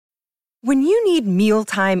When you need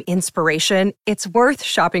mealtime inspiration, it's worth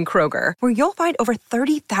shopping Kroger, where you'll find over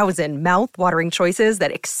 30,000 mouth-watering choices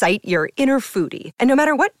that excite your inner foodie. And no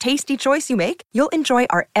matter what tasty choice you make, you'll enjoy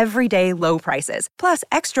our everyday low prices, plus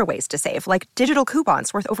extra ways to save, like digital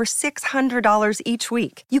coupons worth over $600 each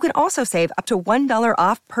week. You can also save up to $1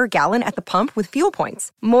 off per gallon at the pump with fuel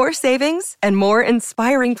points. More savings and more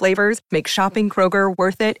inspiring flavors make shopping Kroger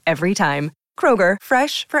worth it every time. Kroger,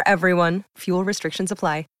 fresh for everyone. Fuel restrictions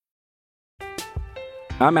apply.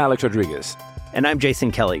 I'm Alex Rodriguez. And I'm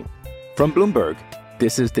Jason Kelly. From Bloomberg,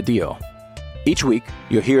 this is The Deal. Each week,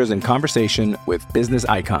 you'll hear us in conversation with business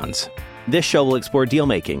icons. This show will explore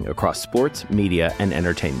deal-making across sports, media, and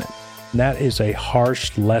entertainment. That is a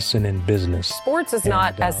harsh lesson in business. Sports is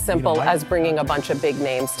not as simple as bringing a bunch of big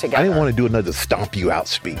names together. I didn't want to do another stomp you out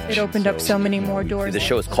speech. It opened up so many more doors. The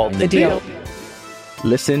show is called The Deal.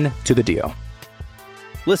 Listen to The Deal.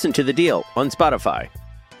 Listen to The Deal on Spotify.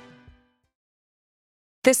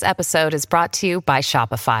 This episode is brought to you by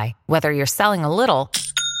Shopify. Whether you're selling a little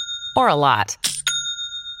or a lot,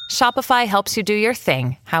 Shopify helps you do your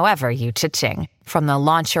thing, however you cha-ching. From the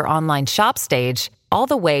launch your online shop stage, all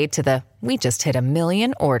the way to the we just hit 1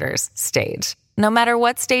 million orders stage. No matter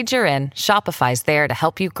what stage you're in, Shopify's there to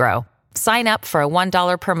help you grow. Sign up for a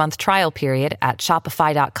 $1 per month trial period at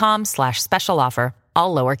shopify.com/special offer,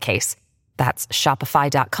 all lowercase. That's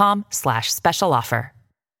shopify.com/special offer.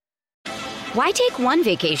 Why take one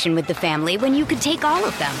vacation with the family when you could take all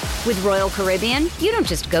of them? With Royal Caribbean, you don't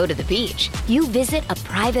just go to the beach. You visit a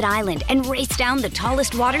private island and race down the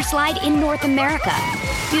tallest water slide in North America.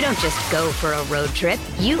 You don't just go for a road trip.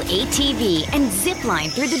 You ATV and zip line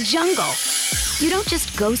through the jungle. You don't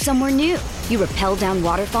just go somewhere new. You rappel down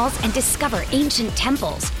waterfalls and discover ancient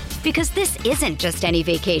temples. Because this isn't just any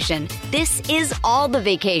vacation. This is all the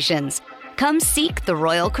vacations. Come seek the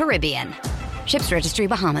Royal Caribbean. Ships Registry,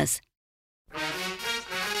 Bahamas.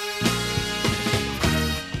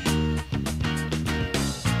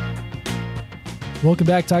 Welcome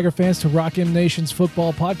back, Tiger fans, to Rock M Nation's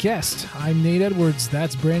football podcast. I'm Nate Edwards.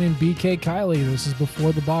 That's Brandon BK Kiley. This is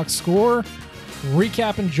Before the Box Score.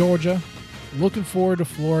 Recapping Georgia. Looking forward to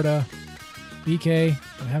Florida. BK,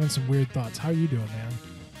 I'm having some weird thoughts. How are you doing, man?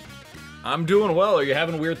 I'm doing well. Are you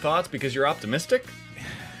having weird thoughts because you're optimistic?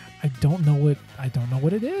 I don't know what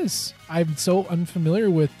it is. I'm so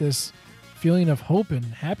unfamiliar with this feeling of hope and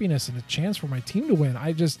happiness and a chance for my team to win.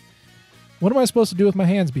 What am I supposed to do with my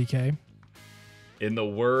hands, BK? In the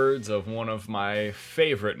words of one of my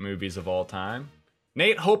favorite movies of all time,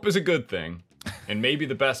 Nate, hope is a good thing, and maybe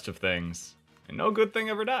the best of things, and no good thing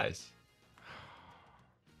ever dies.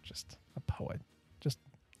 Just a poet. Just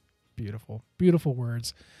beautiful, beautiful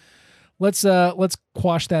words. Let's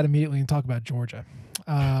quash that immediately and talk about Georgia.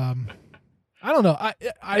 I don't know.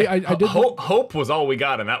 I did hope was all we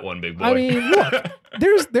got in that one, big boy. I mean, look,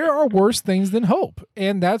 there are worse things than hope,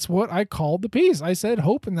 and that's what I called the piece. I said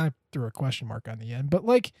hope, and I threw a question mark on the end. But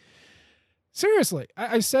like, seriously,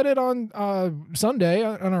 I said it on Sunday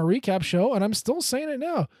on our recap show, and I'm still saying it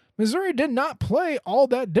now. Missouri did not play all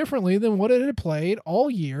that differently than what it had played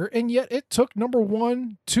all year, and yet it took number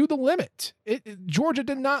one to the limit. Georgia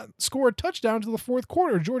did not score a touchdown until the fourth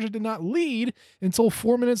quarter. Georgia did not lead until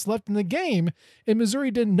 4 minutes left in the game, and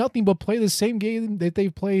Missouri did nothing but play the same game that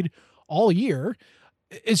they've played all year.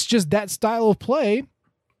 It's just that style of play.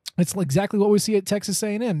 It's exactly what we see at Texas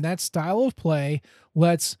A&M. That style of play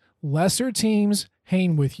lets lesser teams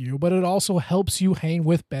hang with you, but it also helps you hang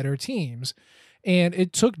with better teams. And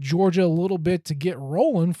it took Georgia a little bit to get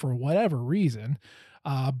rolling for whatever reason.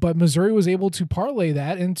 But Missouri was able to parlay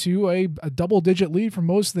that into a double-digit lead for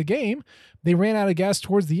most of the game. They ran out of gas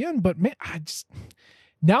towards the end. But, man,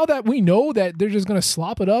 now that we know that they're just going to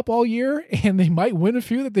slop it up all year and they might win a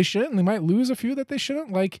few that they shouldn't and they might lose a few that they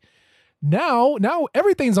shouldn't, like, now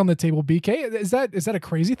everything's on the table, BK. Is that a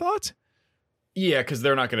crazy thought? Yeah, because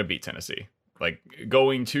they're not going to beat Tennessee. Like,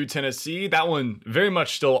 going to Tennessee, that one very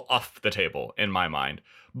much still off the table in my mind.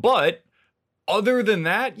 But other than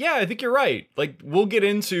that, yeah, I think you're right. Like, we'll get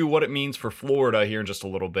into what it means for Florida here in just a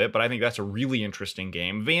little bit, but I think that's a really interesting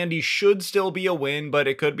game. Vandy should still be a win, but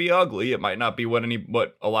it could be ugly. It might not be what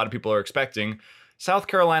a lot of people are expecting. South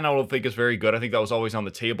Carolina, I don't think is very good. I think that was always on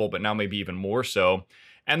the table, but now maybe even more so.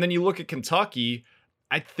 And then you look at Kentucky,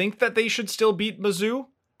 I think that they should still beat Mizzou.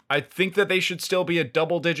 I think that they should still be a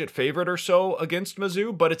double-digit favorite or so against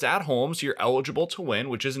Mizzou, but it's at home, so you're eligible to win,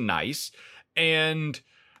 which is nice. And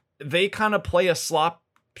they kind of play a slop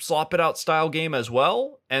it out style game as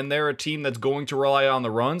well, and they're a team that's going to rely on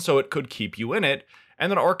the run, so it could keep you in it.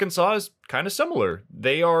 And then Arkansas is kind of similar.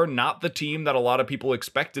 They are not the team that a lot of people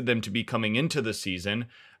expected them to be coming into the season.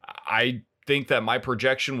 I think that my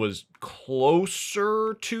projection was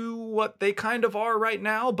closer to what they kind of are right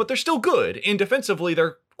now, but they're still good. And defensively,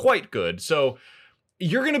 they're quite good. So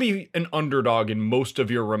you're going to be an underdog in most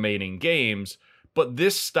of your remaining games, but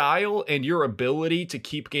this style and your ability to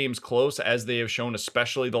keep games close, as they have shown,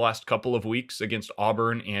 especially the last couple of weeks against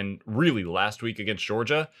Auburn and really last week against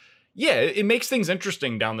Georgia, yeah, it makes things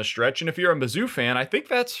interesting down the stretch. And if you're a Mizzou fan, I think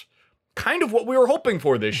that's kind of what we were hoping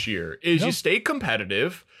for this year, is you stay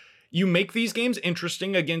competitive, you make these games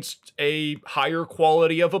interesting against a higher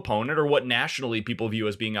quality of opponent, or what nationally people view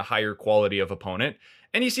as being a higher quality of opponent,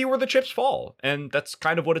 and you see where the chips fall. And that's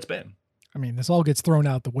kind of what it's been. I mean, this all gets thrown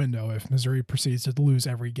out the window if Missouri proceeds to lose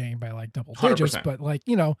every game by like double digits, 100%. but like,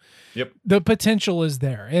 you know, the potential is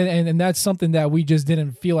there. And that's something that we just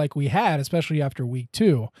didn't feel like we had, especially after week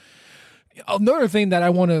 2. Another thing that I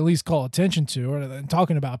want to at least call attention to, or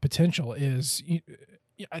talking about potential, is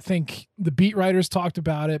I think the beat writers talked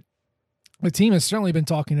about it. The team has certainly been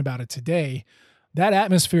talking about it today. That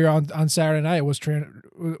atmosphere on Saturday night was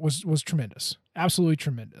tremendous, absolutely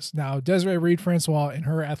tremendous. Now, Desiree Reed-Francois and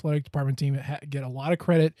her athletic department team get a lot of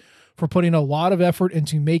credit for putting a lot of effort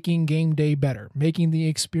into making game day better, making the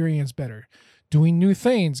experience better, doing new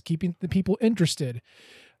things, keeping the people interested.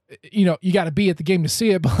 You know, you got to be at the game to see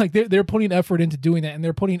it, but like they're putting effort into doing that, and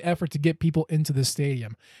they're putting effort to get people into the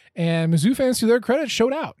stadium. And Mizzou fans, to their credit,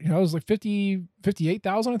 showed out. You know, it was like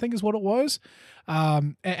 58,000, I think is what it was.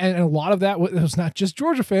 And a lot of that was not just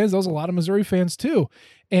Georgia fans. There was a lot of Missouri fans too.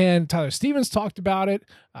 And Tyler Stevens talked about it.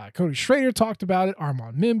 Cody Schrader talked about it.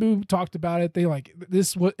 Armand Mimbu talked about it. They like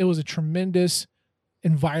this. It was a tremendous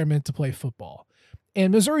environment to play football.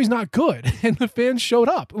 And Missouri's not good, and the fans showed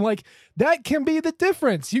up. Like, that can be the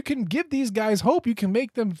difference. You can give these guys hope. You can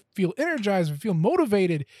make them feel energized and feel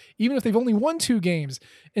motivated, even if they've only won 2 games.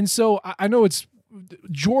 And so I know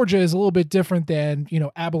Georgia is a little bit different than, you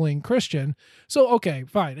know, Abilene Christian. So, okay,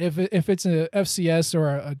 fine. If it's a FCS or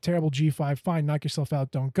a terrible G5, fine, knock yourself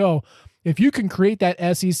out, don't go. If you can create that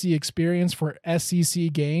SEC experience for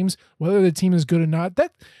SEC games, whether the team is good or not,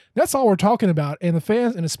 that's all we're talking about. And the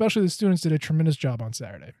fans, and especially the students, did a tremendous job on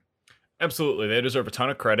Saturday. Absolutely. They deserve a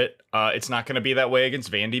ton of credit. It's not going to be that way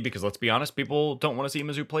against Vandy because, let's be honest, people don't want to see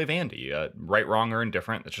Mizzou play Vandy. Right, wrong, or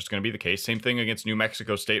indifferent. That's just going to be the case. Same thing against New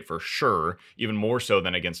Mexico State for sure, even more so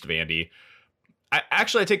than against Vandy. I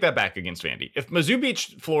take that back against Vandy. If Mizzou beats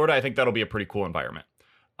Florida, I think that'll be a pretty cool environment.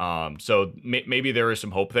 So maybe there is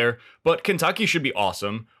some hope there. But Kentucky should be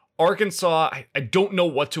awesome. Arkansas, I don't know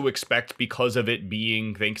what to expect because of it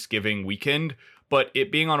being Thanksgiving weekend, but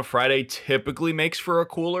it being on a Friday typically makes for a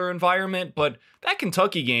cooler environment. But that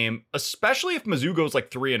Kentucky game, especially if Mizzou goes like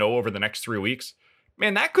 3-0 over the next 3 weeks,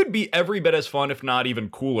 man, that could be every bit as fun, if not even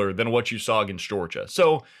cooler, than what you saw against Georgia.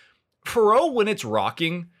 So Faurot, when it's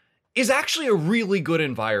rocking, is actually a really good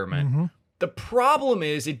environment. Mm-hmm. The problem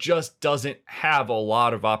is it just doesn't have a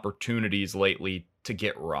lot of opportunities lately to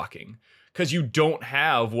get rocking, because you don't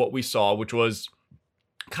have what we saw, which was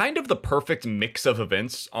kind of the perfect mix of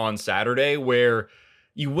events on Saturday, where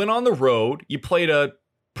you went on the road, you played a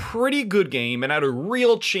pretty good game and had a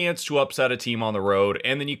real chance to upset a team on the road,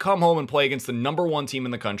 and then you come home and play against the number 1 team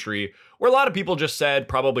in the country, where a lot of people just said,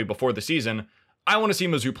 probably before the season, I want to see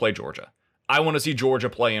Mizzou play Georgia. I want to see Georgia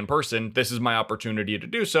play in person. This is my opportunity to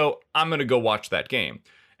do so. I'm going to go watch that game.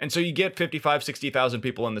 And so you get 55, 60,000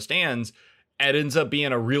 people in the stands. It ends up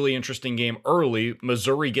being a really interesting game early.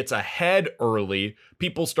 Missouri gets ahead early.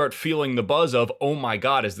 People start feeling the buzz of, oh my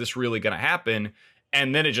God, is this really going to happen?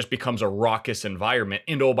 And then it just becomes a raucous environment.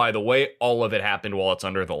 And oh, by the way, all of it happened while it's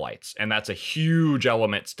under the lights. And that's a huge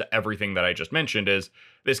element to everything that I just mentioned, is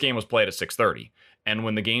this game was played at 6:30. And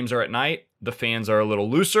when the games are at night, the fans are a little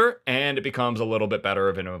looser and it becomes a little bit better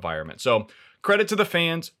of an environment. So credit to the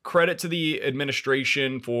fans, credit to the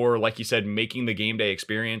administration for, like you said, making the game day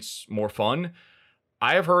experience more fun.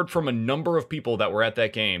 I have heard from a number of people that were at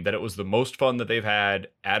that game that it was the most fun that they've had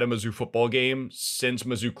at a Mizzou football game since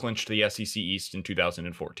Mizzou clinched the SEC East in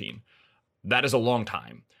 2014. That is a long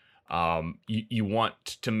time. You want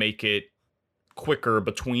to make it quicker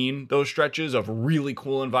between those stretches of really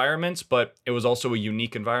cool environments, but it was also a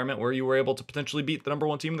unique environment where you were able to potentially beat the number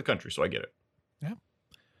 1 team in the country. So I get it. Yeah.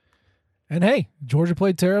 And hey, Georgia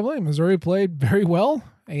played terribly. Missouri played very well,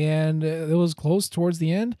 and it was close towards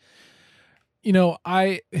the end. You know,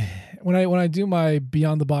 when I do my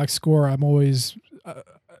Beyond the Box score, I'm always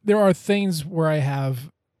there are things where I have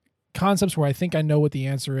concepts where I think I know what the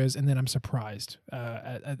answer is, and then I'm surprised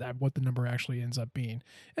at what the number actually ends up being.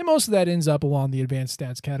 And most of that ends up along the advanced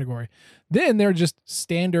stats category. Then there are just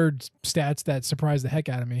standard stats that surprise the heck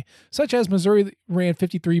out of me, such as Missouri ran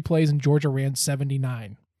 53 plays and Georgia ran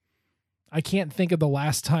 79. I can't think of the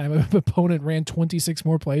last time an opponent ran 26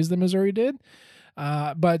 more plays than Missouri did.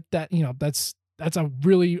 But that, that's a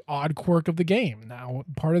really odd quirk of the game. Now,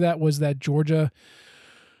 part of that was that Georgia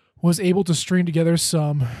was able to string together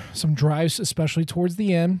some drives, especially towards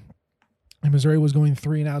the end. And Missouri was going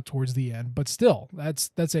 3 and out towards the end. But still,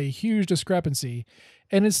 that's a huge discrepancy.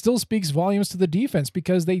 And it still speaks volumes to the defense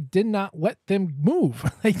because they did not let them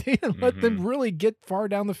move. They didn't let them really get far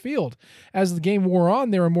down the field. As the game wore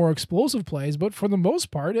on, there were more explosive plays, but for the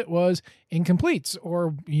most part, it was incompletes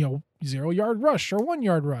or, 0-yard rush or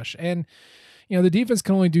 1-yard rush. And, the defense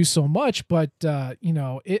can only do so much, but,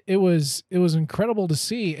 it was incredible to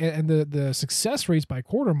see. And the success rates by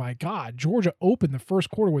quarter, my God, Georgia opened the first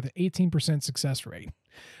quarter with an 18% success rate.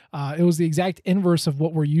 It was the exact inverse of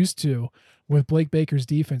what we're used to with Blake Baker's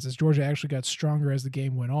defense, as Georgia actually got stronger as the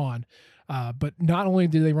game went on. But not only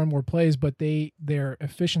did they run more plays, but their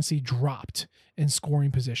efficiency dropped in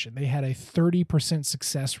scoring position. They had a 30%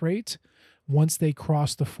 success rate once they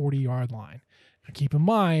crossed the 40-yard line. Now keep in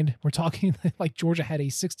mind, we're talking like Georgia had a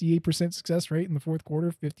 68% success rate in the fourth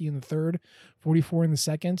quarter, 50 in the third, 44 in the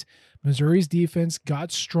second. Missouri's defense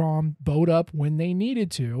got strong, bowed up when they needed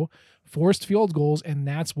to, forced field goals, and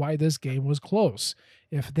that's why this game was close.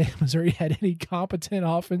 If Missouri had any competent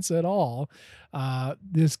offense at all,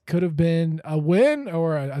 this could have been a win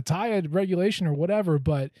or a tie at regulation or whatever.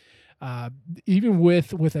 But even with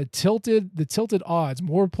the tilted odds,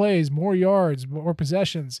 more plays, more yards, more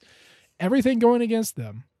possessions, everything going against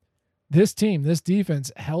them, this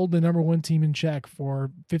defense held the number one team in check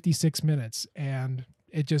for 56 minutes. And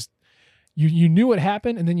it just, you knew what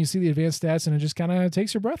happened, and then you see the advanced stats, and it just kind of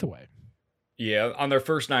takes your breath away. Yeah, on their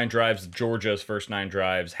first 9 drives, Georgia's first 9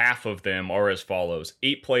 drives, half of them are as follows.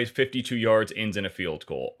 8 plays, 52 yards, ends in a field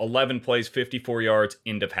goal. 11 plays, 54 yards,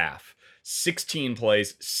 end of half. 16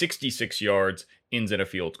 plays, 66 yards, ends in a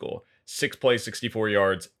field goal. 6 plays, 64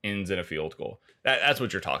 yards, ends in a field goal. That's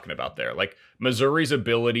what you're talking about there. Like, Missouri's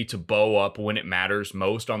ability to bow up when it matters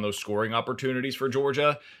most on those scoring opportunities for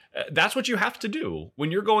Georgia, that's what you have to do.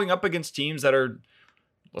 When you're going up against teams that are,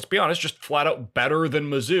 let's be honest, just flat out better than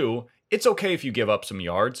Mizzou, it's okay if you give up some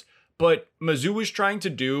yards, but Mizzou is trying to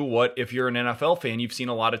do what, if you're an NFL fan, you've seen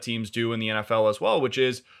a lot of teams do in the NFL as well, which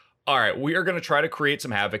is, all right, we are going to try to create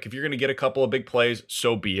some havoc. If you're going to get a couple of big plays,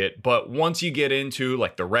 so be it. But once you get into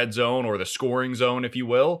like the red zone or the scoring zone, if you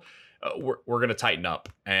will, we're going to tighten up,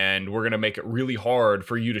 and we're going to make it really hard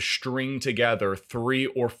for you to string together 3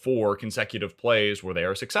 or 4 consecutive plays where they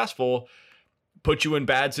are successful, put you in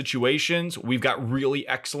bad situations. We've got really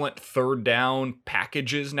excellent third down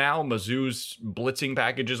packages now. Mizzou's blitzing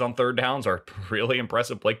packages on third downs are really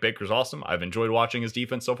impressive. Blake Baker's awesome. I've enjoyed watching his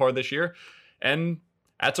defense so far this year. And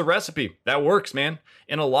that's a recipe. That works, man.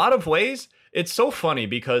 In a lot of ways, it's so funny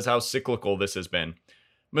because how cyclical this has been.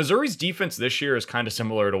 Missouri's defense this year is kind of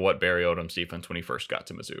similar to what Barry Odom's defense when he first got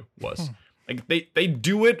to Mizzou was. Like they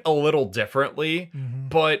do it a little differently,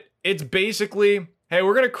 but it's basically, hey,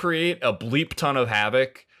 we're going to create a bleep ton of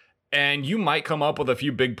havoc, and you might come up with a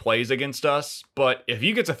few big plays against us, but if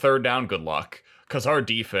you get to third down, good luck. Because our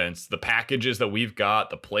defense, the packages that we've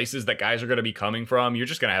got, the places that guys are going to be coming from, you're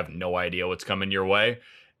just going to have no idea what's coming your way.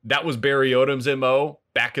 That was Barry Odom's MO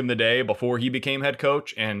back in the day before he became head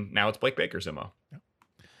coach, and now it's Blake Baker's MO.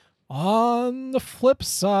 On the flip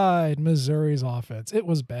side, Missouri's offense, it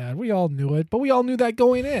was bad. We all knew it, but we all knew that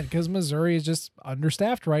going in because Missouri is just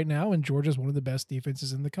understaffed right now, and Georgia's one of the best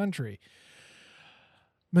defenses in the country.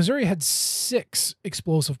 Missouri had 6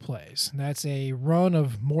 explosive plays. And that's a run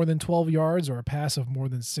of more than 12 yards or a pass of more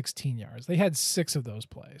than 16 yards. They had 6 of those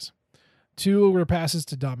plays. 2 were passes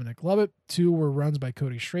to Dominic Lovett. 2 were runs by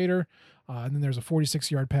Cody Schrader. And then there's a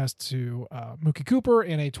 46-yard pass to Mookie Cooper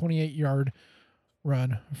and a 28-yard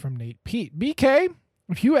run from Nate Pete. BK,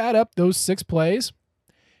 if you add up those 6 plays,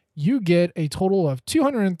 you get a total of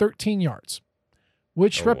 213 yards,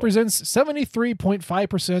 which represents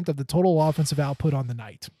 73.5% of the total offensive output on the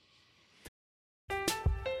night.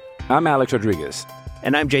 I'm Alex Rodriguez.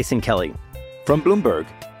 And I'm Jason Kelly. From Bloomberg,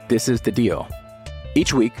 this is The Deal.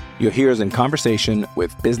 Each week, you'll hear us in conversation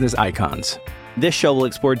with business icons. This show will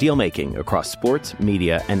explore deal-making across sports,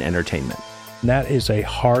 media, and entertainment. That is a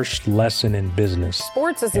harsh lesson in business.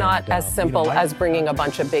 Sports is not as simple as bringing a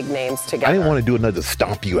bunch of big names together. I didn't want to do another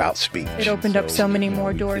stomp you out speech. It opened up so many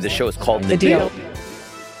more doors. The show is called The Deal.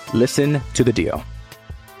 Listen to The Deal.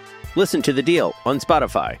 Listen to The Deal on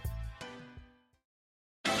Spotify.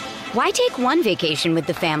 Why take one vacation with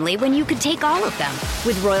the family when you could take all of them?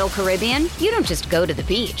 With Royal Caribbean, you don't just go to the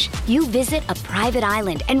beach. You visit a private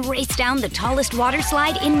island and race down the tallest water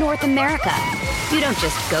slide in North America. You don't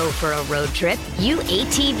just go for a road trip. You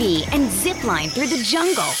ATV and zip line through the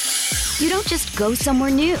jungle. You don't just go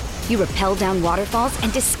somewhere new. You rappel down waterfalls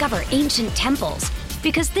and discover ancient temples.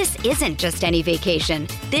 Because this isn't just any vacation.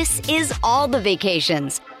 This is all the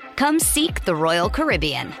vacations. Come seek the Royal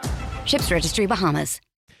Caribbean. Ships Registry, Bahamas.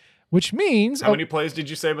 Which means... How many plays did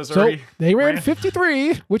you say Missouri? So they ran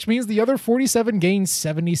 53, which means the other 47 gained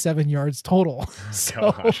 77 yards total.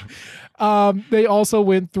 So they also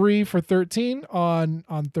went 3 for 13 on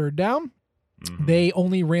third down. Mm-hmm. They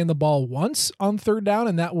only ran the ball once on third down,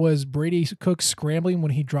 and that was Brady Cook scrambling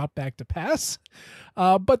when he dropped back to pass.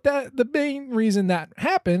 But the main reason that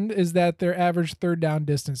happened is that their average third down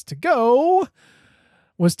distance to go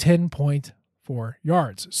was 10.4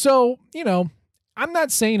 yards. So, I'm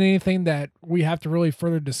not saying anything that we have to really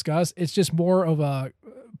further discuss. It's just more of a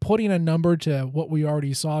putting a number to what we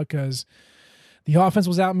already saw, because the offense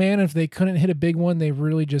was outmanned. If they couldn't hit a big one, they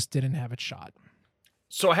really just didn't have a shot.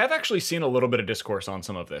 So I have actually seen a little bit of discourse on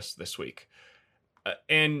some of this week.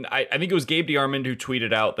 And I think it was Gabe DeArmond who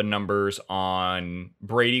tweeted out the numbers on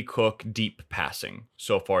Brady Cook deep passing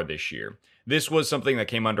so far this year. This was something that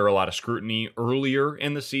came under a lot of scrutiny earlier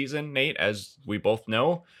in the season, Nate, as we both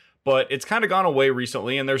know. But it's kind of gone away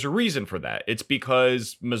recently, and there's a reason for that. It's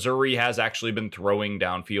because Missouri has actually been throwing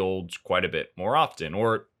downfield quite a bit more often,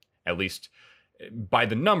 or at least by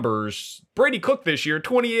the numbers. Brady Cook this year,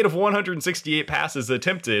 28 of 168 passes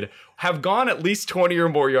attempted, have gone at least 20 or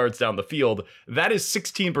more yards down the field. That is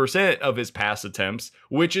 16% of his pass attempts,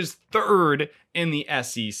 which is third in the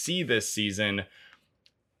SEC this season.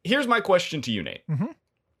 Here's my question to you, Nate. Mm-hmm.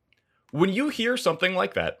 When you hear something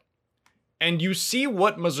like that, and you see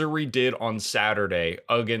what Missouri did on Saturday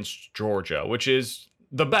against Georgia, which is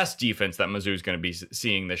the best defense that Mizzou's going to be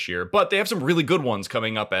seeing this year, but they have some really good ones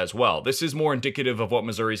coming up as well. This is more indicative of what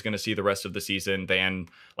Missouri's going to see the rest of the season than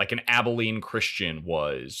like an Abilene Christian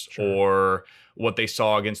was, sure, or what they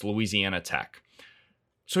saw against Louisiana Tech.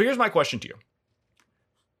 So here's my question to you.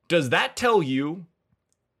 Does that tell you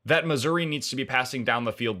that Missouri needs to be passing down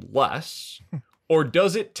the field less, or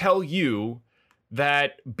does it tell you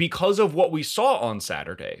that because of what we saw on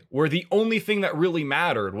Saturday, where the only thing that really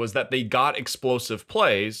mattered was that they got explosive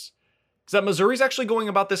plays, is that Missouri's actually going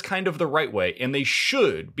about this kind of the right way, and they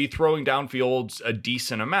should be throwing downfields a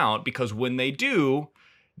decent amount, because when they do,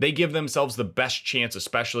 they give themselves the best chance,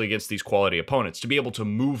 especially against these quality opponents, to be able to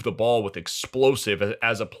move the ball with explosive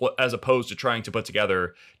as opposed to trying to put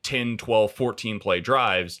together 10, 12, 14 play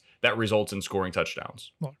drives that results in scoring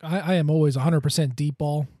touchdowns. Look, I am always 100% deep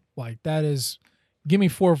ball. Like, that is... Give me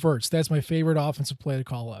 4 verts. That's my favorite offensive play to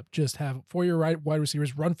call up. Just have 4 your right wide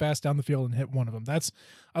receivers run fast down the field and hit one of them.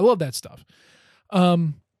 I love that stuff.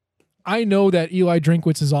 I know that Eli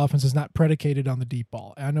Drinkwitz's offense is not predicated on the deep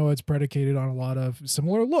ball. I know it's predicated on a lot of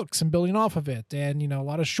similar looks and building off of it, and a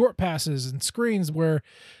lot of short passes and screens where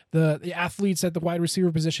the athletes at the wide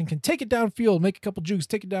receiver position can take it downfield, make a couple jukes,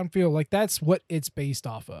 take it downfield. Like, that's what it's based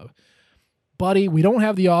off of. Buddy, we don't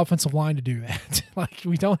have the offensive line to do that. Like,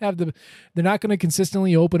 we don't have they're not going to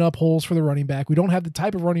consistently open up holes for the running back. We don't have the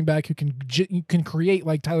type of running back who can create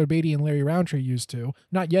like Tyler Beatty and Larry Roundtree used to.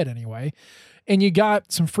 Not yet, anyway. And you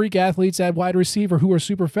got some freak athletes at wide receiver who are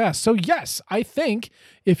super fast. So yes, I think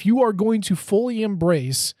if you are going to fully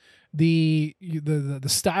embrace the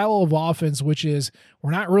style of offense, which is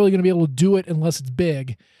we're not really going to be able to do it unless it's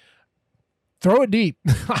big, throw it deep.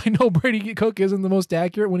 I know Brady Cook isn't the most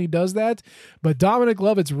accurate when he does that, but Dominic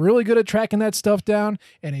Lovett's really good at tracking that stuff down,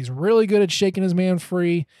 and he's really good at shaking his man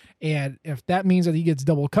free. And if that means that he gets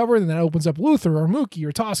double covered, then that opens up Luther or Mookie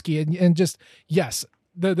or Toski. And just, yes,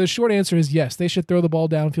 the short answer is yes, they should throw the ball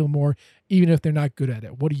downfield more, even if they're not good at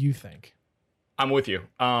it. What do you think? I'm with you.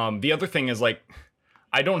 The other thing is, like,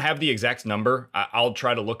 I don't have the exact number. I'll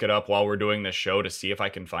try to look it up while we're doing this show to see if I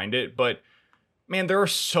can find it, but man, there are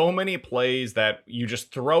so many plays that you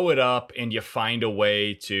just throw it up and you find a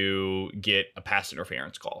way to get a pass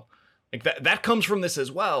interference call. Like that comes from this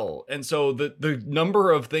as well. And so the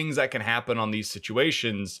number of things that can happen on these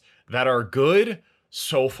situations that are good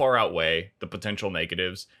so far outweigh the potential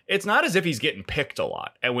negatives. It's not as if he's getting picked a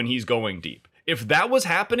lot and when he's going deep. If that was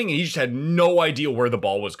happening and he just had no idea where the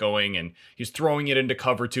ball was going and he's throwing it into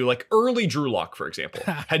cover 2, like early Drew Lock, for example,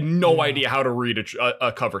 had no idea how to read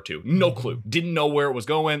a cover 2, no clue, didn't know where it was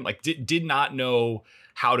going, like did not know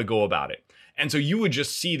how to go about it. And so you would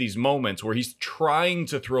just see these moments where he's trying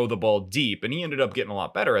to throw the ball deep, and he ended up getting a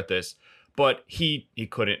lot better at this, but he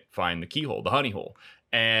couldn't find the keyhole, the honey hole,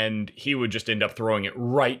 and he would just end up throwing it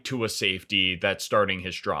right to a safety that's starting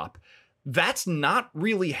his drop. That's not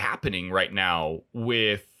really happening right now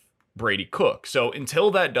with Brady Cook. So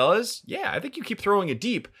until that does, yeah, I think you keep throwing it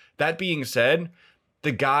deep. That being said,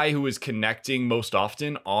 the guy who is connecting most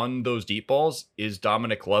often on those deep balls is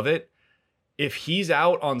Dominic Lovett. if he's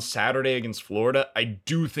out on Saturday against Florida, I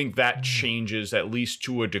do think that changes, at least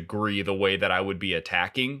to a degree, the way that I would be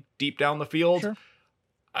attacking deep down the field. Sure.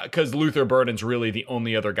 Because Luther Burden's really the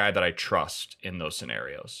only other guy that I trust in those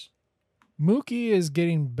scenarios. Mookie is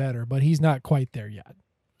getting better, but he's not quite there yet.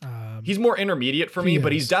 He's more intermediate for me,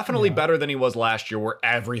 but he's definitely better than he was last year, where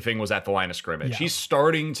everything was at the line of scrimmage. He's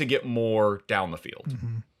starting to get more down the field.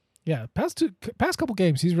 Mm-hmm. Yeah, past couple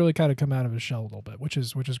games, he's really kind of come out of his shell a little bit, which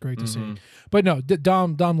is great to see. But no,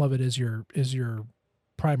 Dom Lovett is your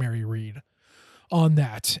primary read on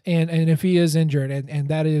that, and if he is injured, and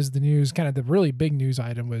that is the news, kind of the really big news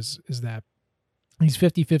item is that he's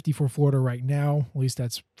 50-50 for Florida right now. At least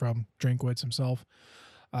that's from Drinkwitz himself.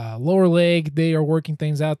 Lower leg, they are working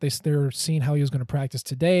things out. They're seeing how he was going to practice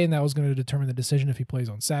today, and that was going to determine the decision if he plays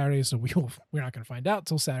on Saturday. So we're not going to find out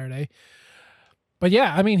till Saturday. But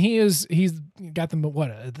yeah, I mean, he's got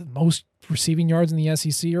the most receiving yards in the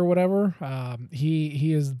SEC or whatever.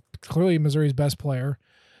 He is clearly Missouri's best player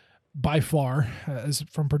by far,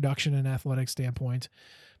 from production and athletic standpoint.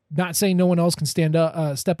 Not saying no one else can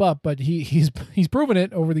step up, but he's proven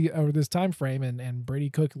it over this time frame, and Brady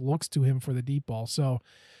Cook looks to him for the deep ball. So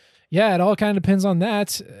yeah, it all kind of depends on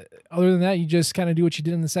that. Other than that, you just kind of do what you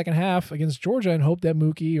did in the second half against Georgia and hope that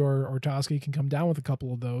Mookie or Toski can come down with a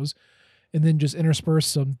couple of those, and then just intersperse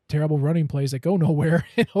some terrible running plays that go nowhere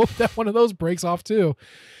and hope that one of those breaks off too.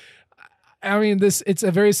 I mean, it's a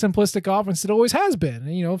very simplistic offense. It always has been.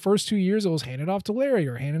 And, first 2 years it was hand it off to Larry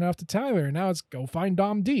or hand it off to Tyler, and now it's go find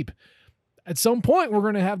Dom deep. At some point, we're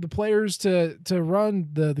going to have the players to run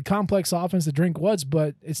the complex offense that Drinkwitz,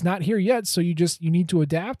 but it's not here yet. So you need to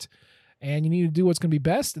adapt, and you need to do what's going to be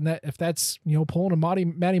best. And that if that's pulling a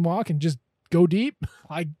Matty Mock and just go deep,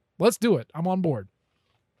 let's do it. I'm on board.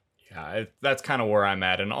 Yeah, that's kind of where I'm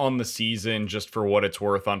at. And on the season, just for what it's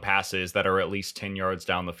worth, on passes that are at least 10 yards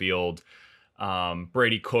down the field,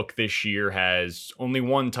 Brady Cook this year has only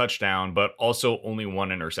one touchdown, but also only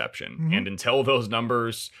one interception. Mm-hmm. And until those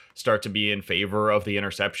numbers start to be in favor of the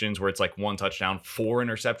interceptions, where it's like one touchdown, 4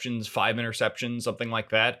 interceptions, 5 interceptions, something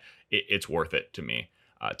like that, it's worth it to me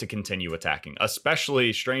to continue attacking.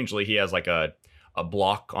 Especially, strangely, he has like a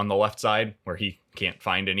block on the left side where he can't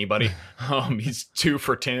find anybody. He's 2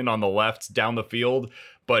 for 10 on the left down the field,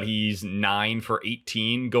 but he's 9 for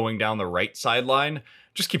 18 going down the right sideline.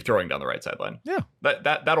 Just keep throwing down the right sideline. Yeah.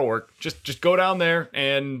 That'll work. Just go down there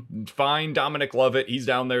and find Dominic Lovett. He's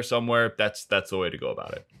down there somewhere. That's the way to go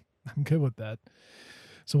about it. I'm good with that.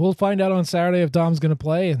 So we'll find out on Saturday if Dom's going to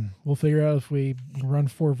play, and we'll figure out if we run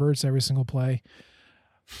 4 verts every single play.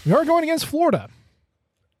 We are going against Florida.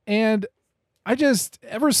 And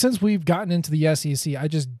ever since we've gotten into the SEC, I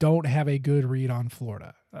just don't have a good read on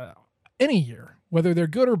Florida. Any year, whether they're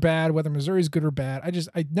good or bad, whether Missouri's good or bad,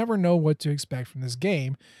 I never know what to expect from this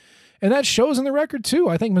game. And that shows in the record too.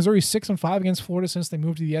 I think Missouri's 6-5 against Florida since they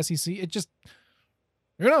moved to the SEC.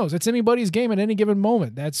 Who knows? It's anybody's game at any given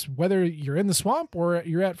moment. That's whether you're in the swamp or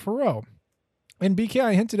you're at Faroe. And BK,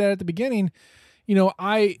 I hinted at the beginning,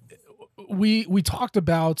 we talked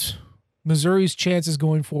about Missouri's chances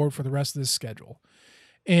going forward for the rest of this schedule.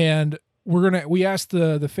 And we asked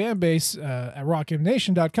the fan base at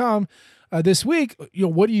rockmnation.com this week,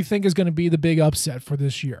 what do you think is going to be the big upset for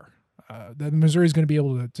this year that Missouri is going to be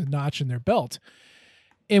able to notch in their belt?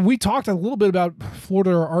 And we talked a little bit about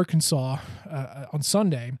Florida or Arkansas on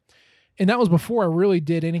Sunday, and that was before I really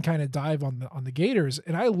did any kind of dive on the Gators.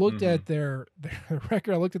 And I looked at their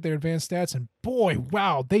record, I looked at their advanced stats, and boy,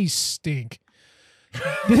 wow, they stink.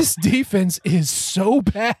 This defense is so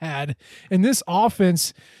bad, and this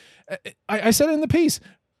offense. I said it in the piece,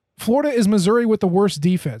 Florida is Missouri with the worst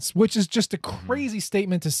defense, which is just a crazy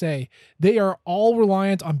statement to say. They are all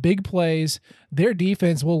reliant on big plays. Their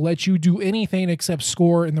defense will let you do anything except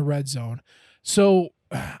score in the red zone. So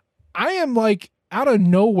I am out of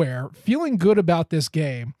nowhere feeling good about this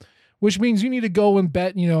game, which means you need to go and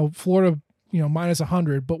bet, Florida, minus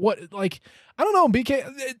 100. But I don't know,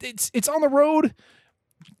 BK, it's on the road.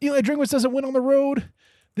 Eli Drinkwitz doesn't win on the road.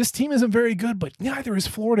 This team isn't very good, but neither is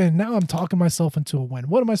Florida, and now I'm talking myself into a win.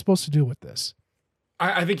 What am I supposed to do with this?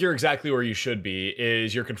 I think you're exactly where you should be,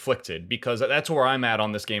 is you're conflicted, because that's where I'm at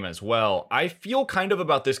on this game as well. I feel kind of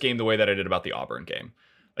about this game the way that I did about the Auburn game.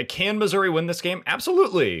 Can Missouri win this game?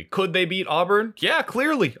 Absolutely. Could they beat Auburn? Yeah,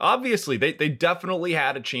 clearly. Obviously. They definitely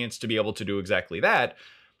had a chance to be able to do exactly that.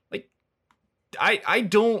 I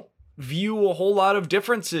don't view a whole lot of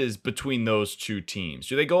differences between those two teams.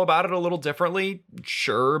 Do they go about it a little differently?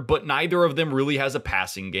 Sure, but neither of them really has a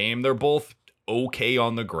passing game. They're both okay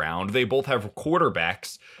on the ground. They both have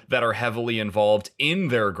quarterbacks that are heavily involved in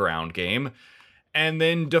their ground game. And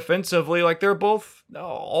then defensively, like they're both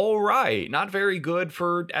all right. Not very good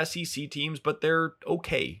for SEC teams, but they're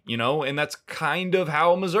okay, you know? And that's kind of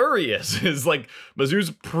how Missouri is like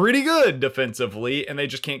Mizzou's pretty good defensively, and they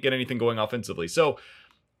just can't get anything going offensively. So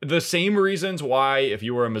the same reasons why if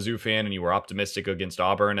you were a Mizzou fan and you were optimistic against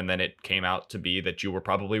Auburn and then it came out to be that you were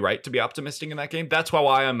probably right to be optimistic in that game, that's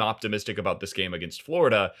why I'm optimistic about this game against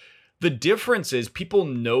Florida. The difference is people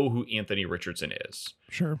know who Anthony Richardson is.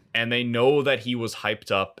 Sure. And they know that he was hyped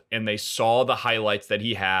up, and they saw the highlights that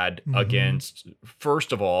he had against,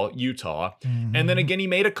 first of all, Utah. And then again, he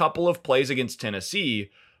made a couple of plays against Tennessee.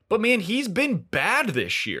 But man, he's been bad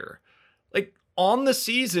this year. Like on the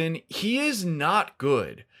season, he is not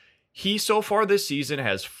good. He so far this season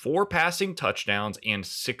has 4 passing touchdowns and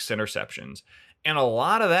 6 interceptions. And a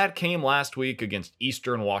lot of that came last week against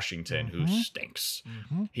Eastern Washington, who stinks.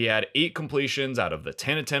 He had 8 completions out of the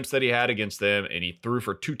 10 attempts that he had against them, and he threw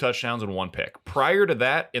for 2 touchdowns and 1 pick. Prior to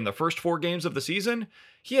that, in the first 4 games of the season,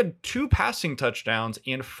 he had 2 passing touchdowns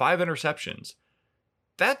and 5 interceptions.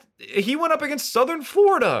 He went up against Southern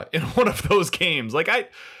Florida in one of those games. Like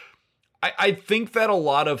I think that a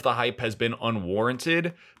lot of the hype has been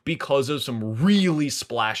unwarranted because of some really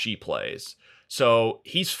splashy plays. So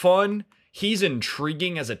he's fun. He's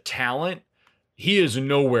intriguing as a talent. He is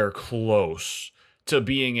nowhere close to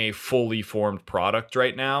being a fully formed product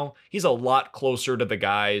right now. He's a lot closer to the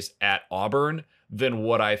guys at Auburn than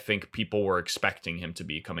what I think people were expecting him to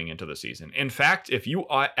be coming into the season. In fact, if you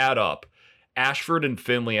add up Ashford and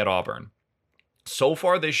Finley at Auburn, so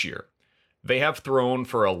far this year, they have thrown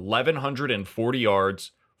for 1,140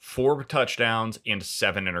 yards, 4 touchdowns, and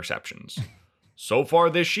 7 interceptions. So far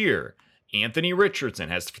this year, Anthony Richardson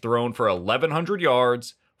has thrown for 1,100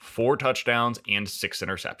 yards, 4 touchdowns, and 6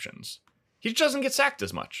 interceptions. He just doesn't get sacked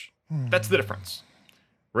as much. That's the difference.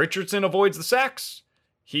 Richardson avoids the sacks.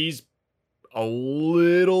 He's a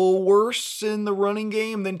little worse in the running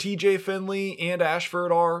game than TJ Finley and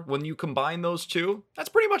Ashford are when you combine those two. That's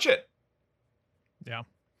pretty much it. Yeah.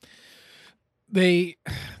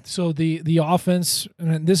 So the offense,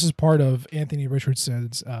 and this is part of Anthony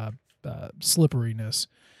Richardson's slipperiness.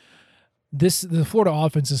 The Florida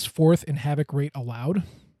offense is 4th in havoc rate allowed,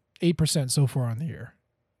 8% so far on the year.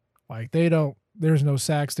 Like there's no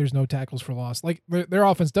sacks, there's no tackles for loss. Like their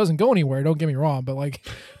offense doesn't go anywhere. Don't get me wrong, but like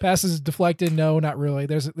passes deflected, no, not really.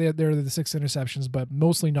 There are the 6 interceptions, but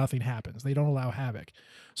mostly nothing happens. They don't allow havoc.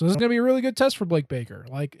 So this is going to be a really good test for Blake Baker.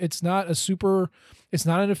 Like it's not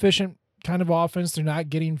an efficient kind of offense. They're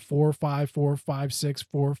not getting 4-5, 4-5, 6,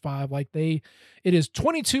 4-5. Like it is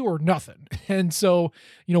 22 or nothing. And so,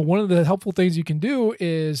 you know, one of the helpful things you can do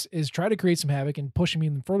is try to create some havoc and push him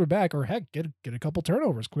even further back, or heck, get a couple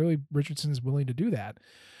turnovers. Clearly Richardson is willing to do that.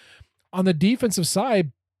 On the defensive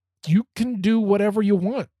side, you can do whatever you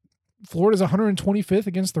want. Florida's 125th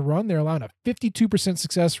against the run. They're allowing a 52%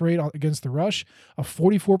 success rate against the rush, a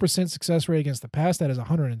 44% success rate against the pass. That is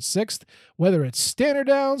 106th. Whether it's standard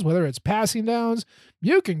downs, whether it's passing downs,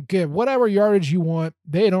 you can get whatever yardage you want.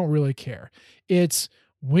 They don't really care. It's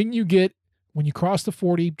when you cross the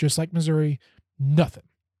 40, just like Missouri, nothing.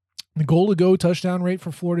 The goal-to-go touchdown rate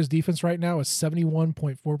for Florida's defense right now is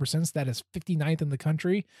 71.4%. So that is 59th in the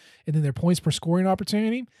country. And then their points per scoring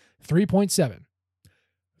opportunity, 3.7.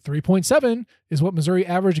 3.7 is what Missouri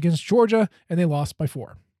averaged against Georgia, and they lost by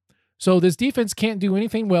 4. So this defense can't do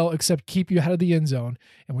anything well except keep you out of the end zone.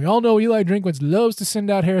 And we all know Eli Drinkwitz loves to send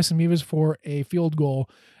out Harrison Mevis for a field goal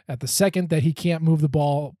at the second that he can't move the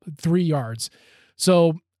ball 3 yards.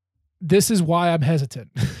 So this is why I'm hesitant,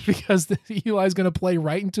 because Eli's going to play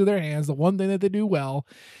right into their hands, the one thing that they do well.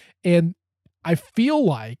 And I feel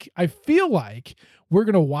like we're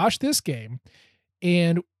going to watch this game,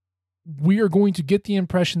 and we are going to get the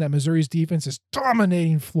impression that Missouri's defense is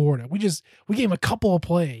dominating Florida. We gave them a couple of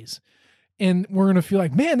plays, and we're going to feel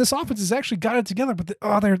like, man, this offense has actually got it together, but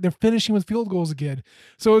they're finishing with field goals again.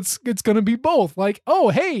 So it's going to be both. Like, oh,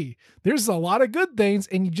 hey, there's a lot of good things,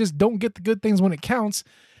 and you just don't get the good things when it counts.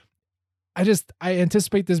 I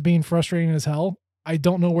anticipate this being frustrating as hell. I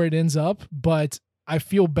don't know where it ends up, but I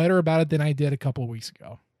feel better about it than I did a couple of weeks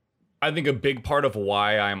ago. I think a big part of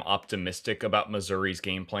why I'm optimistic about Missouri's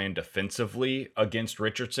game plan defensively against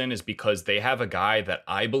Richardson is because they have a guy that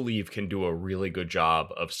I believe can do a really good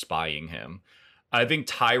job of spying him. I think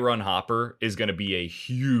Tyron Hopper is going to be a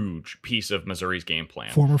huge piece of Missouri's game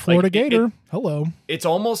plan. Former Florida Gator. Hello. It's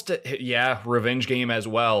almost revenge game as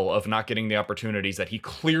well of not getting the opportunities that he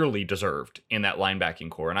clearly deserved in that linebacking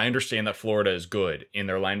core. And I understand that Florida is good in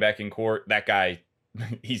their linebacking core. That guy,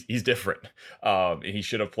 he's different. He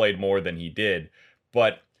should have played more than he did.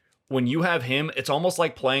 But when you have him, it's almost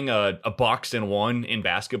like playing a box and one in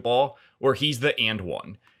basketball, where he's the and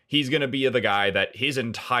one. He's going to be the guy that his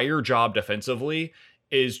entire job defensively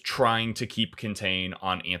is trying to keep contain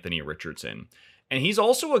on Anthony Richardson. And he's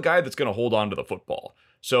also a guy that's going to hold on to the football.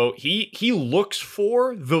 So he looks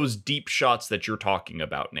for those deep shots that you're talking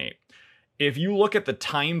about, Nate. If you look at the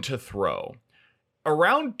time to throw,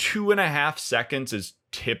 around 2.5 seconds is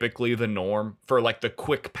typically the norm for like the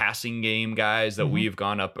quick passing game guys that we've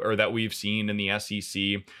gone up or that we've seen in the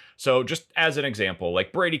SEC. So just as an example,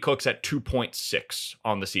 like Brady Cook's at 2.6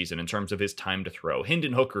 on the season in terms of his time to throw.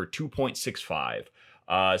 Hendon Hooker, 2.65.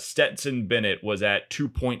 Stetson Bennett was at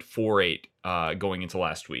 2.48 going into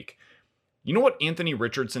last week. You know what Anthony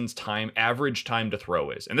Richardson's average time to throw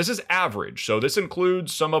is? And this is average, so this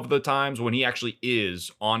includes some of the times when he actually is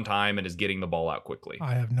on time and is getting the ball out quickly.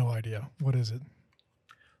 I have no idea. What is it?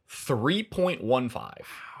 3.15. Wow.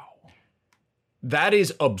 That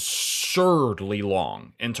is absurdly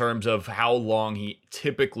long in terms of how long he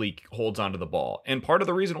typically holds onto the ball. And part of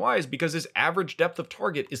the reason why is because his average depth of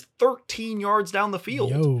target is 13 yards down the field.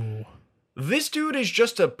 Yo. This dude is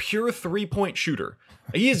just a pure 3-point shooter.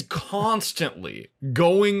 He is constantly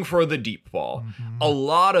going for the deep ball. A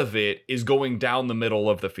lot of it is going down the middle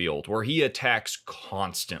of the field where he attacks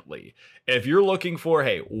constantly. If you're looking for,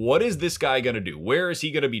 hey, what is this guy going to do? Where is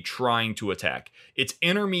he going to be trying to attack? It's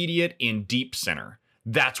intermediate and deep center.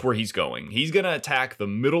 That's where he's going. He's going to attack the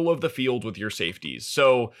middle of the field with your safeties.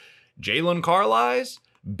 So Jalen Carlies,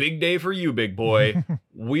 big day for you, big boy.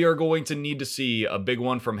 We are going to need to see a big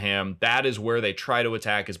one from him. That is where they try to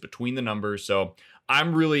attack, is between the numbers. So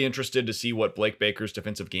I'm really interested to see what Blake Baker's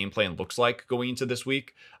defensive game plan looks like going into this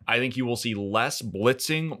week. I think you will see less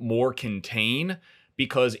blitzing, more contain,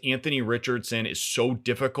 because Anthony Richardson is so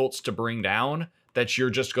difficult to bring down that you're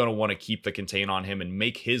just going to want to keep the contain on him and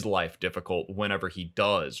make his life difficult whenever he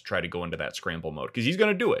does try to go into that scramble mode, because he's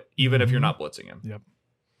going to do it, even if you're not blitzing him. Yep.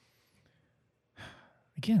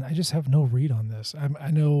 Again, I just have no read on this.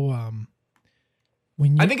 I know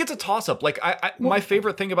I think it's a toss-up. Like my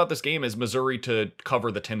favorite thing about this game is Missouri to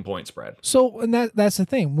cover the 10-point spread. So, and that's the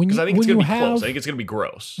thing. Because I think it's going to be close. I think it's going to be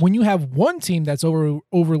gross. When you have one team that's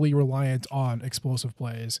overly reliant on explosive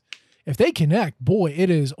plays, if they connect, boy, it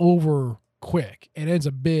is over quick. It ends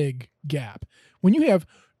a big gap. When you have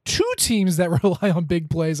two teams that rely on big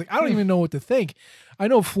plays, like I don't even know what to think. I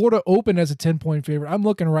know Florida opened as a 10-point favorite. I'm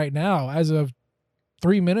looking right now, as of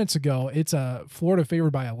 3 minutes ago, it's a Florida favored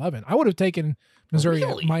by 11. I would have taken Missouri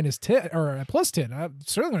at minus 10 or at plus 10. I'm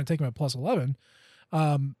certainly going to take them at plus 11.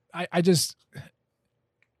 I just,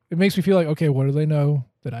 it makes me feel like, okay, what do they know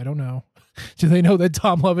that I don't know? Do they know that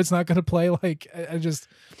Dom Lovett's not going to play? Like, I just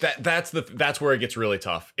that's where it gets really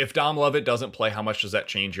tough. If Dom Lovett doesn't play, how much does that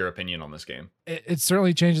change your opinion on this game? It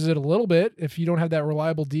certainly changes it a little bit. If you don't have that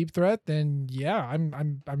reliable deep threat, then yeah,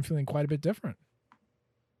 I'm feeling quite a bit different.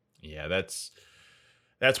 Yeah, that's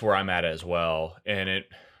where I'm at as well. And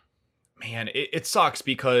it sucks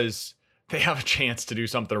because they have a chance to do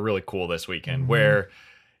something really cool this weekend where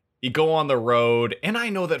you go on the road. And I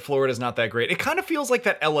know that Florida's not that great. It kind of feels like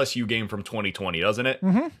that LSU game from 2020, doesn't it?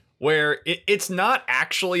 Where it's not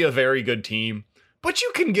actually a very good team, but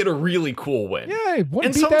you can get a really cool win. Yeah,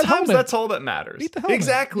 and sometimes that's all that matters. Beat the helmet.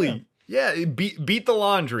 Exactly. Yeah, beat the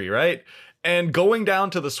laundry, right? And going down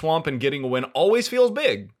to the swamp and getting a win always feels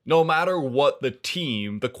big, no matter what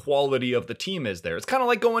the quality of the team is there. It's kind of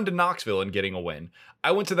like going to Knoxville and getting a win.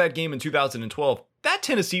 I went to that game in 2012. That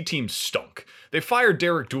Tennessee team stunk. They fired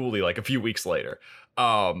Derek Dooley like a few weeks later.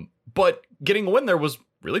 But getting a win there was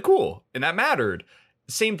really cool, and that mattered.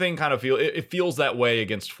 Same thing kind of it feels that way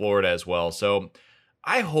against Florida as well. So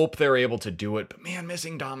I hope they're able to do it. But man,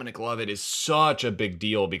 missing Dominic Lovett is such a big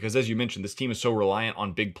deal because, as you mentioned, this team is so reliant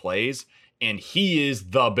on big plays. And he is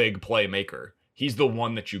the big playmaker. He's the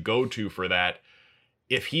one that you go to for that.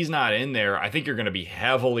 If he's not in there, I think you're going to be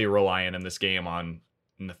heavily reliant in this game on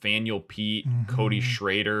Nathaniel Pete, Cody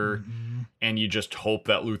Schrader, and you just hope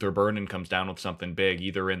that Luther Burden comes down with something big,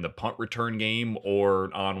 either in the punt return game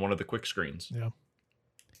or on one of the quick screens. Yeah.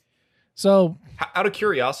 So, out of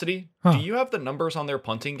curiosity, do you have the numbers on their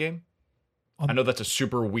punting game? I know that's a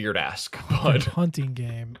super weird ask, but punting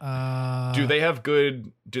game. Do they have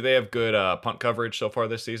good punt coverage so far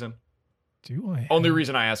this season? Do I? Only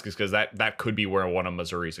reason I ask is because that could be where one of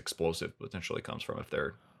Missouri's explosive potentially comes from if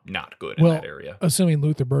they're not good in that area. Assuming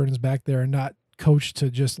Luther Burden's back there and not coached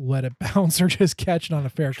to just let it bounce or just catch it on a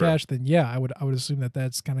fair catch, then yeah, I would assume that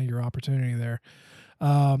that's kind of your opportunity there.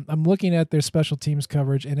 I'm looking at their special teams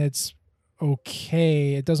coverage and it's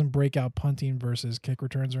okay. It doesn't break out punting versus kick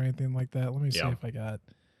returns or anything like that. Let me see if I got.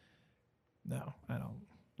 No, I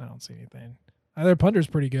don't see anything. Their punter's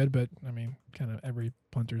pretty good, but I mean, kind of every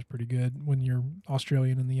punter is pretty good when you're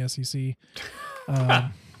Australian in the SEC.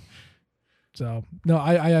 So no,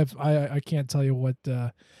 I can't tell you what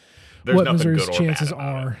Missouri's chances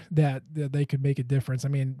are that they could make a difference. I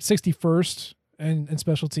mean, 61st in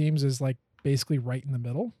special teams is like basically right in the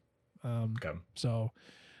middle. So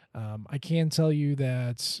I can tell you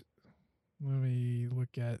that. Let me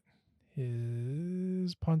look at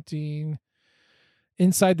his punting.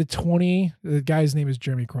 Inside the 20, the guy's name is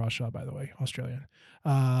Jeremy Crawshaw, by the way, Australian.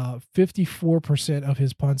 54% of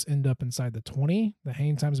his punts end up inside the 20. The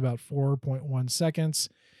hang time is about 4.1 seconds.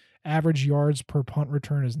 Average yards per punt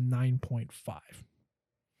return is 9.5.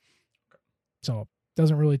 So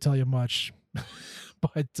doesn't really tell you much,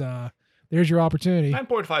 but there's your opportunity.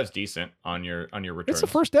 9.5 is decent on your returns. It's a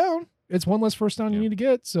first down. It's one less first down you need to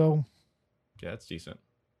get. So yeah, it's decent.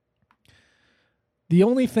 The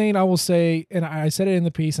only thing I will say, and I said it in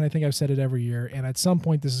the piece, and I think I've said it every year, and at some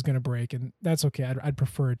point this is going to break, and that's okay. I'd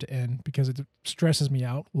prefer it to end because it stresses me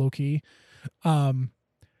out, low key.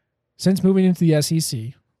 Since moving into the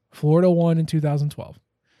SEC, Florida won in 2012.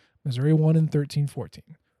 Missouri won in 13-14.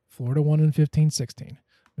 Florida won in 15-16.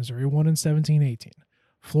 Missouri won in 17-18.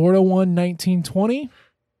 Florida won 19-20.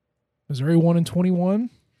 Missouri won in 21.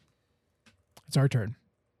 It's our turn.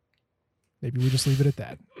 Maybe we just leave it at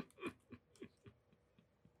that.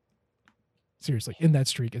 Seriously, in that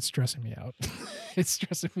streak, it's stressing me out. It's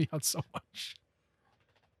stressing me out so much.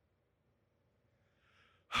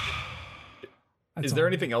 Is there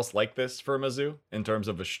anything else like this for Mizzou in terms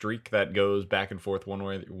of a streak that goes back and forth one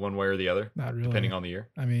way or the other? Not really. Depending on the year.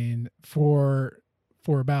 I mean, for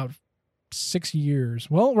about 6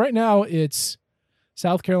 years. Well, right now it's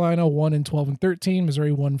South Carolina won in 12 and 13.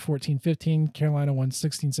 Missouri won 14-15. Carolina won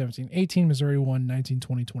 16-17-18. Missouri won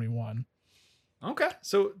 19-20-21. Okay,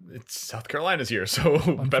 so it's South Carolina's year, so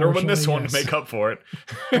better win this one to make up for it.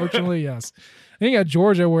 Fortunately, yes. Then you got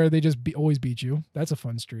Georgia, where they just always beat you. That's a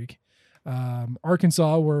fun streak.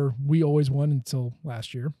 Arkansas, where we always won until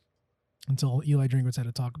last year, until Eli Drinkwitz had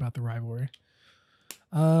to talk about the rivalry.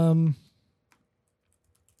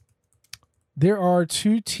 There are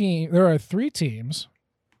 3 teams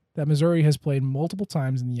that Missouri has played multiple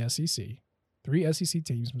times in the SEC. 3 SEC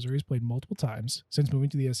teams Missouri's played multiple times since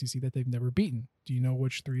moving to the SEC that they've never beaten. Do you know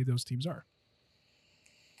which 3 of those teams are?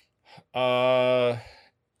 You're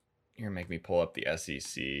gonna make me pull up the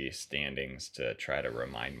SEC standings to try to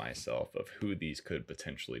remind myself of who these could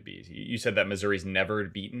potentially be. You said that Missouri's never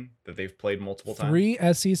beaten, that they've played multiple times? 3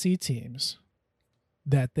 SEC teams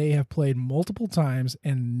that they have played multiple times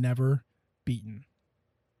and never beaten.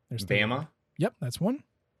 There's Bama? Yep, that's one.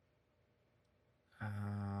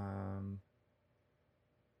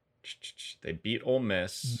 They beat Ole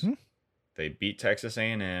Miss. Mm-hmm. They beat Texas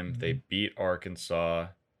A&M. Mm-hmm. They beat Arkansas.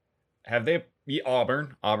 Have they beat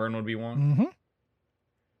Auburn? Auburn would be one. Mm-hmm.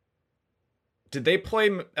 Did they play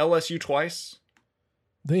LSU twice?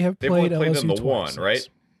 They played LSU them the twice, one, right?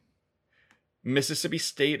 Mississippi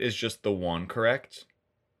State is just the one, correct?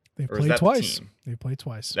 They played twice. They played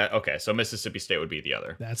twice. Okay, so Mississippi State would be the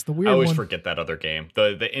other. That's the weird one. I always forget that other game.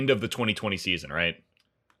 The end of the 2020 season, right?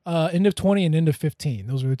 End of 20 and end of 15.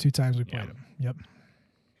 Those were the 2 times we played them. Yep.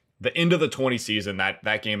 The end of the 20 season,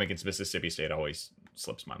 that game against Mississippi State always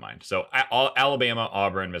slips my mind. So Alabama,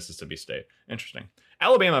 Auburn, Mississippi State. Interesting.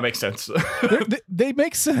 Alabama makes sense. they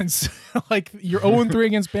make sense. Like you're 0-3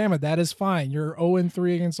 against Bama. That is fine. You're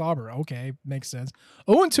 0-3 against Auburn. Okay, makes sense.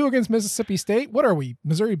 0-2 against Mississippi State. What are we?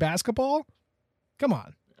 Missouri basketball? Come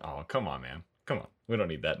on. Oh, come on, man. Come on. We don't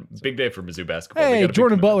need that. Big day for Mizzou basketball. Hey,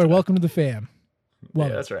 Jordan Butler, welcome to the fam. Yeah,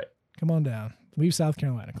 that's right. Come on down. Leave South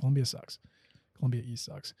Carolina. Columbia sucks. Columbia East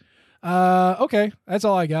sucks. Okay, that's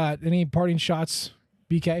all I got. Any parting shots,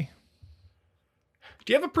 BK?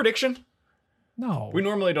 Do you have a prediction? No. We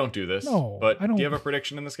normally don't do this. No, but I don't. Do you have a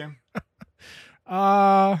prediction in this game?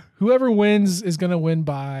 Whoever wins is going to win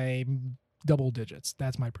by double digits.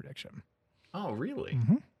 That's my prediction. Oh, really?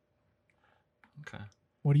 Mm-hmm. Okay.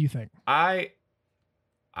 What do you think? I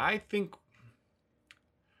think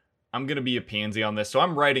I'm going to be a pansy on this. So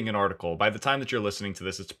I'm writing an article. By the time that you're listening to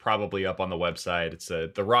this, it's probably up on the website. It's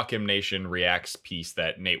the Rock M Nation Reacts piece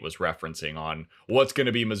that Nate was referencing on what's going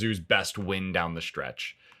to be Mizzou's best win down the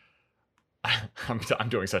stretch. I'm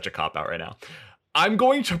doing such a cop-out right now. I'm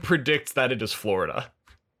going to predict that it is Florida.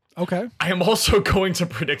 Okay. I am also going to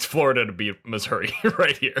predict Florida to beat Missouri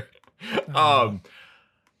right here. I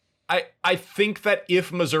think that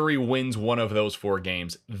if Missouri wins one of those 4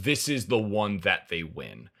 games, this is the one that they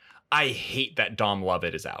win. I hate that Dom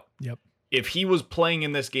Lovett is out. Yep. If he was playing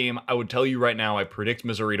in this game, I would tell you right now, I predict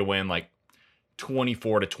Missouri to win like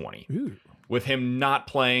 24-20. Ooh. With him not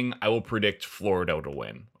playing, I will predict Florida to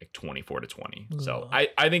win, like 24-20. So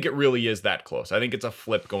I think it really is that close. I think it's a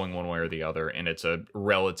flip going one way or the other, and it's a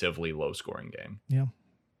relatively low-scoring game. Yeah.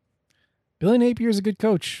 Billy Napier is a good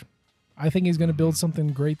coach. I think he's going to build something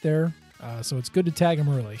great there. So it's good to tag him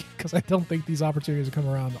early because I don't think these opportunities come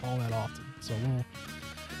around all that often. So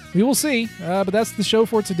we will see. But that's the show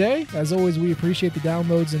for today. As always, we appreciate the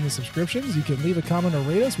downloads and the subscriptions. You can leave a comment or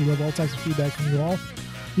rate us. We love all types of feedback from you all.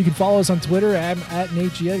 You can follow us on Twitter at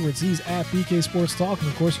Nate G. Edwards. He's at BK Sports Talk. And,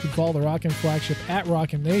 of course, you can follow the Rockin' flagship at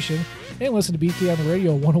Rockin' Nation and listen to BK on the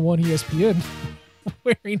radio, 101 ESPN,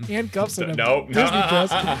 wearing handcuffs and a Disney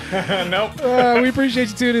dress. Nope. We appreciate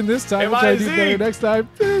you tuning in this time. We'll try to do better next time.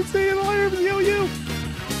 See ya.